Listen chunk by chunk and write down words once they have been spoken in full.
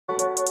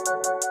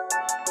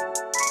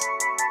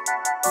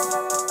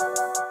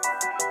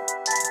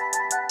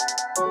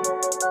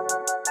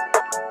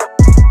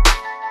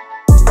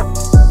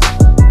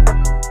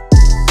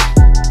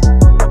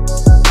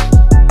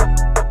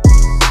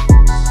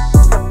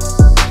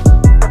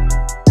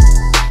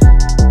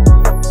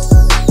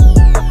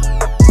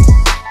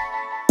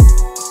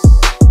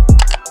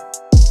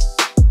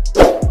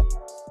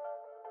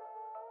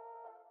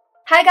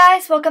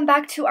welcome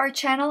back to our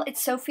channel. It's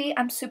Sophie.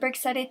 I'm super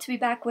excited to be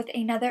back with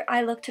another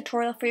eye look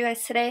tutorial for you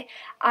guys today.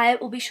 I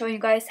will be showing you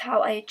guys how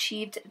I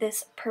achieved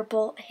this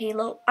purple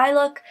halo eye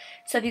look.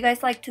 So if you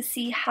guys like to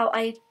see how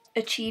I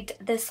achieved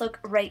this look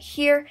right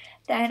here,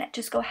 then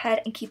just go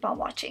ahead and keep on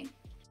watching.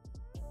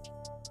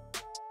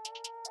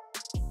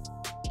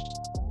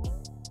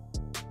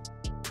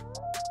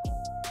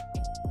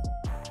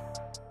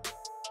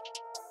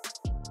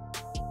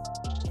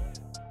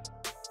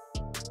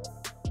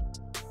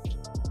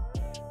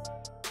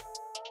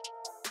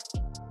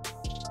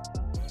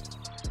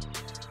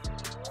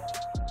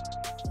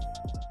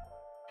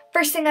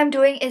 First thing I'm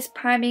doing is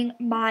priming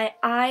my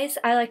eyes.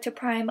 I like to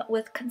prime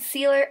with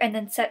concealer and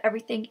then set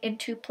everything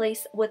into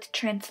place with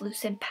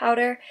translucent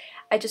powder.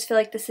 I just feel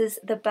like this is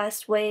the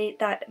best way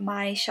that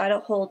my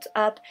shadow holds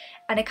up,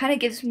 and it kind of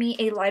gives me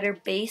a lighter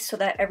base so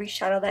that every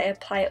shadow that I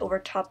apply over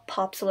top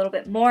pops a little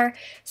bit more.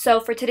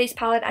 So for today's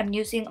palette, I'm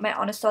using my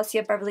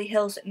Anastasia Beverly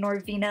Hills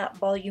Norvina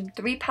Volume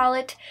 3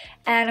 palette,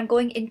 and I'm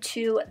going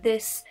into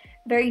this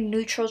very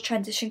neutral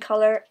transition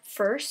color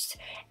first,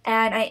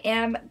 and I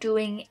am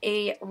doing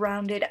a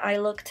rounded eye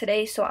look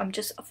today, so I'm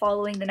just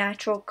following the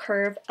natural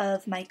curve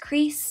of my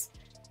crease.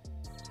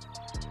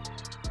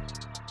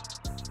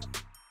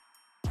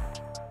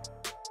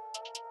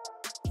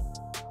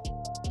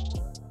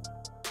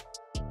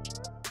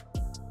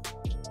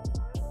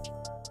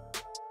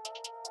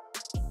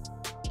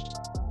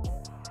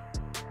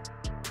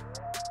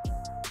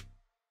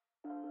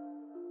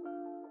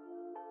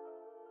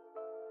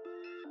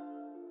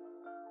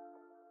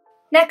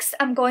 Next,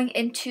 I'm going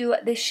into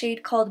this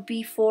shade called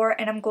B4,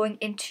 and I'm going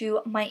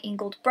into my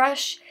angled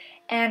brush,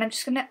 and I'm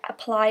just going to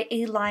apply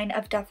a line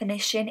of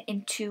definition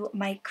into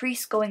my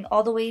crease, going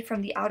all the way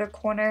from the outer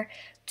corner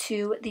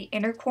to the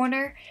inner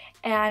corner.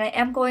 And I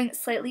am going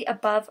slightly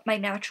above my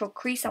natural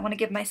crease. I want to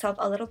give myself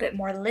a little bit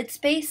more lid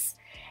space,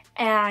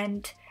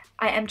 and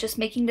I am just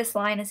making this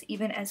line as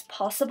even as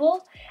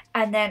possible.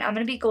 And then I'm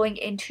going to be going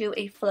into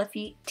a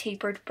fluffy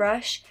tapered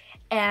brush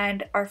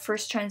and our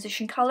first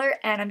transition color,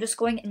 and I'm just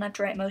going in left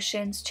right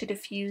motions to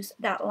diffuse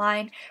that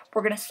line.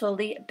 We're going to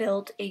slowly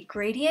build a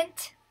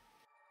gradient.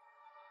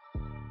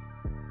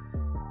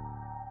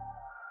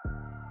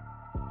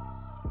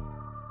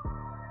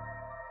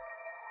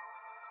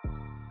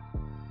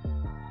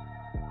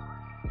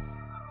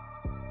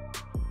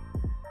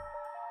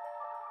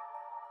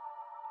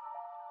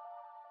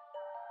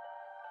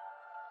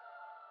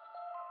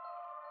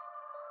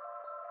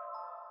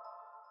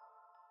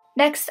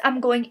 Next, I'm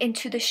going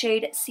into the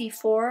shade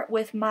C4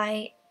 with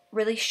my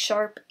really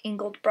sharp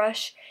angled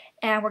brush,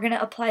 and we're going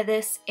to apply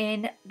this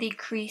in the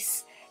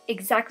crease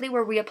exactly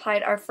where we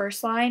applied our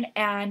first line,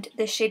 and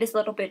this shade is a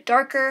little bit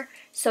darker,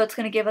 so it's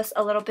going to give us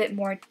a little bit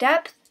more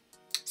depth.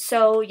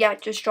 So yeah,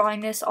 just drawing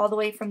this all the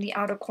way from the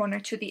outer corner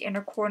to the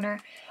inner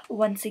corner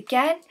once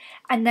again.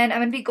 And then I'm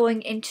going to be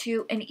going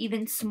into an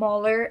even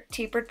smaller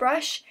tapered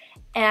brush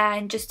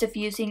and just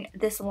diffusing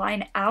this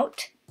line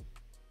out.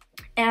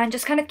 And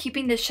just kind of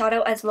keeping the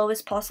shadow as low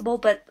as possible,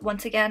 but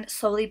once again,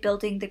 slowly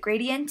building the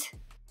gradient.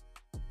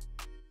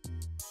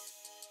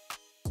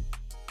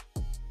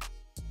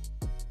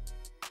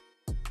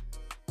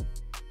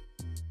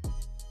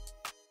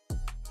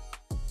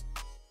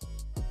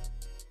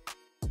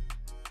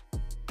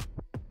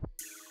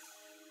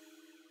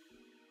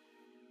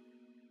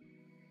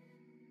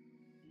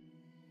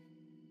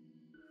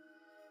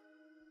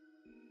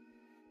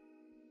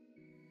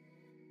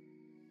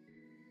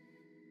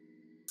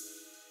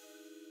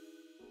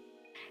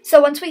 So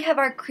once we have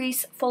our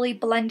crease fully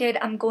blended,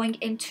 I'm going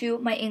into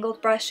my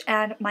angled brush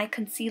and my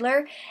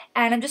concealer,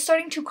 and I'm just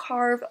starting to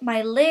carve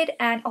my lid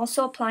and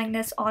also applying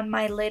this on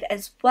my lid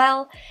as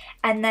well,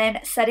 and then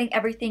setting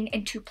everything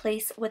into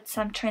place with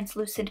some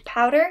translucent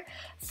powder.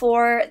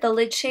 For the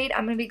lid shade,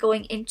 I'm going to be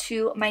going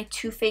into my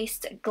Too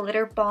Faced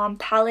Glitter Bomb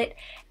palette,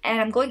 and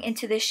I'm going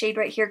into this shade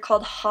right here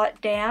called Hot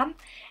Damn,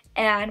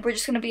 and we're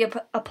just going to be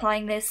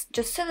applying this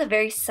just to the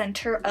very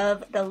center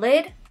of the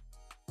lid.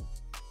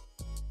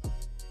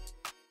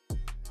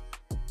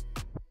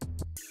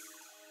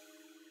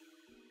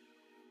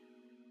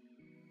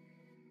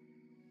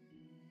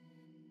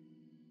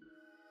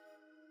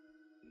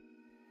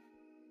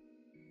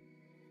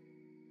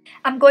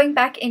 I'm going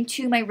back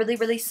into my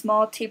really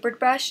small tapered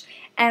brush,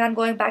 and I'm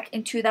going back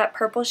into that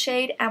purple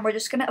shade, and we're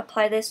just going to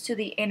apply this to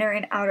the inner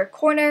and outer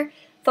corner,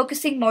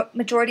 focusing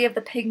majority of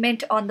the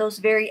pigment on those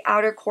very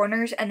outer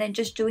corners, and then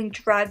just doing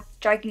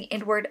dragging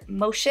inward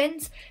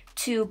motions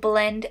to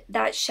blend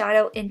that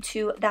shadow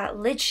into that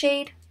lid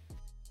shade.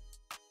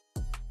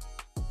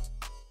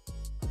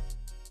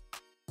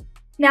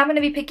 Now I'm going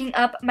to be picking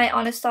up my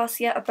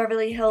Anastasia of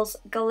Beverly Hills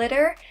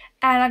glitter,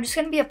 and I'm just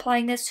going to be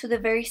applying this to the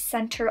very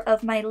center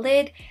of my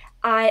lid.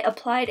 I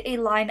applied a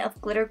line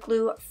of glitter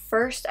glue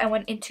first. I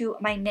went into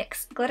my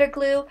NYX glitter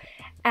glue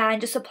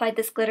and just applied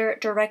this glitter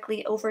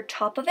directly over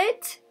top of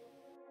it.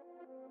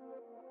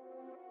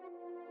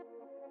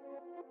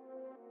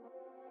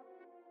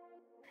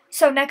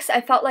 So next, I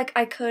felt like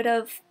I could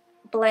have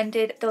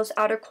blended those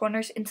outer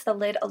corners into the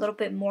lid a little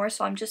bit more,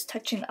 so I'm just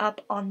touching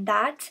up on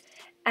that.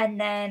 And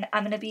then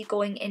I'm going to be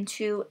going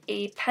into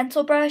a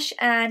pencil brush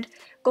and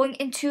going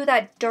into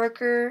that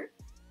darker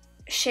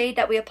shade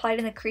that we applied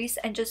in the crease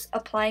and just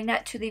applying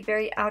that to the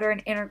very outer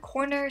and inner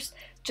corners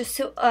just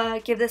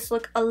to give this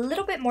look a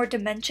little bit more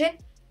dimension.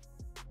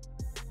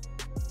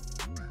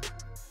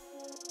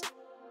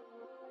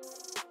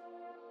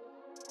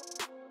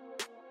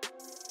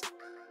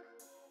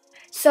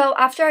 So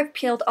after I've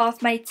peeled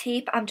off my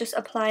tape, I'm just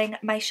applying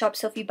my Shop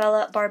Sofie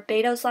Bella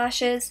Barbados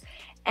lashes,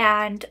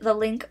 and the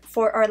link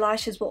for our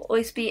lashes will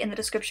always be in the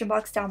description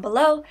box down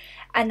below.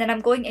 And then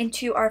I'm going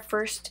into our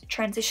first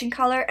transition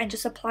color and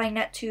just applying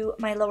that to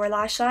my lower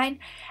lash line.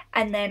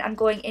 And then I'm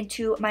going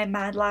into my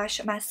Mad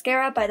Lash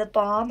Mascara by The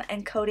Balm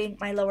and coating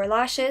my lower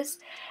lashes.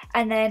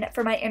 And then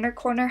for my inner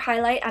corner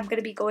highlight, I'm going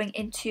to be going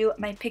into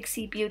my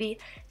Pixie Beauty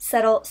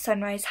Subtle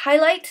Sunrise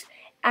Highlight.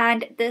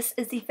 And this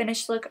is the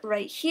finished look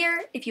right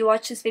here. If you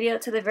watched this video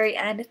to the very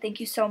end,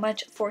 thank you so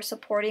much for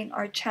supporting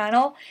our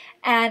channel,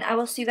 and I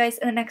will see you guys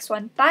in the next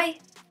one. Bye!